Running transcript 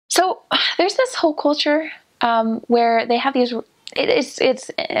So there's this whole culture where they have these,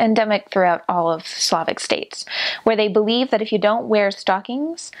 it's endemic throughout all of Slavic states, where they believe that if you don't wear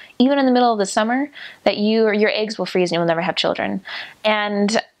stockings, even in the middle of the summer, that your eggs will freeze and you'll never have children.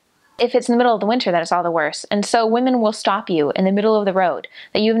 And if it's in the middle of the winter, then it's all the worse. And so women will stop you in the middle of the road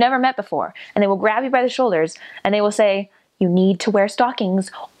that you've never met before, and they will grab you by the shoulders and they will say, you need to wear stockings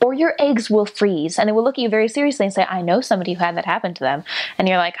or your eggs will freeze. And they will look at you very seriously and say, I know somebody who had that happen to them. And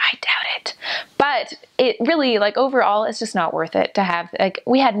you're like, I doubt it. But it really, like, overall, it's just not worth it to have, like,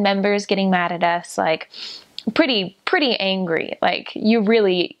 we had members getting mad at us, like, pretty angry. Like, you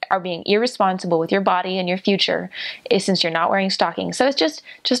really are being irresponsible with your body and your future since you're not wearing stockings. So it's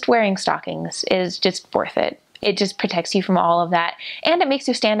just wearing stockings is just worth it. It just protects you from all of that. And it makes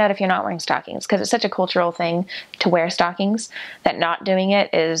you stand out if you're not wearing stockings, because it's such a cultural thing to wear stockings that not doing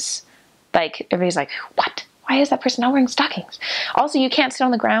it is like, everybody's like, what? Why is that person not wearing stockings? Also, you can't sit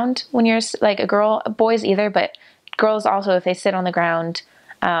on the ground when you're like a girl, boys either, but girls also, if they sit on the ground,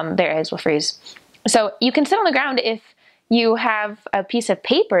 their eggs will freeze. So you can sit on the ground if you have a piece of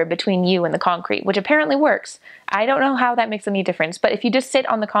paper between you and the concrete, which apparently works. I don't know how that makes any difference, but if you just sit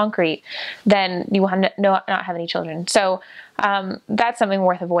on the concrete, then you will not have any children. So that's something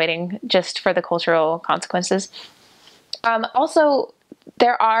worth avoiding just for the cultural consequences. Also,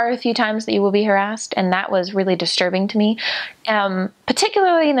 there are a few times that you will be harassed, and that was really disturbing to me,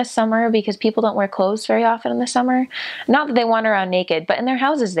 particularly in the summer, because people don't wear clothes very often in the summer. Not that they wander around naked, but in their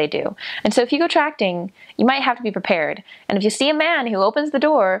houses they do. And so if you go tracting, you might have to be prepared. And if you see a man who opens the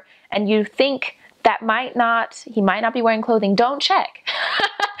door and you think that he might not be wearing clothing, don't check.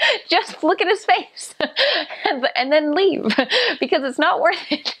 Just look at his face and then leave, because it's not worth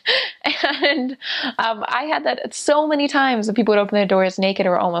it. And I had that so many times that people would open their doors naked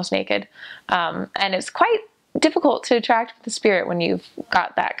or almost naked. And it's quite difficult to attract the spirit when you've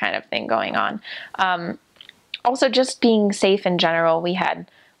got that kind of thing going on. Also, just being safe in general. We had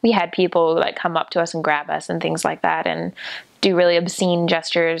people like come up to us and grab us and things like that, and do really obscene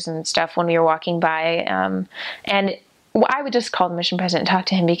gestures and stuff when we were walking by. And I would just call the mission president and talk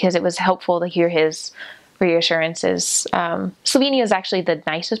to him, because it was helpful to hear his reassurances. Slovenia is actually the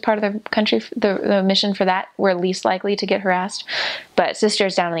nicest part of the country. The mission for that, we're least likely to get harassed, but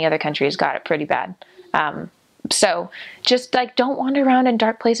sisters down in the other countries got it pretty bad. So just like, don't wander around in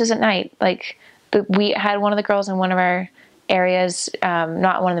dark places at night. Like, we had one of the girls in one of our areas,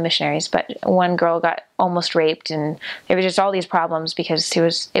 not one of the missionaries, but one girl got almost raped, and there was just all these problems because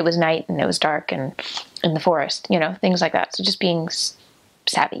it was night and it was dark and in the forest, things like that. So just being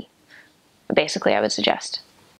savvy, basically, I would suggest.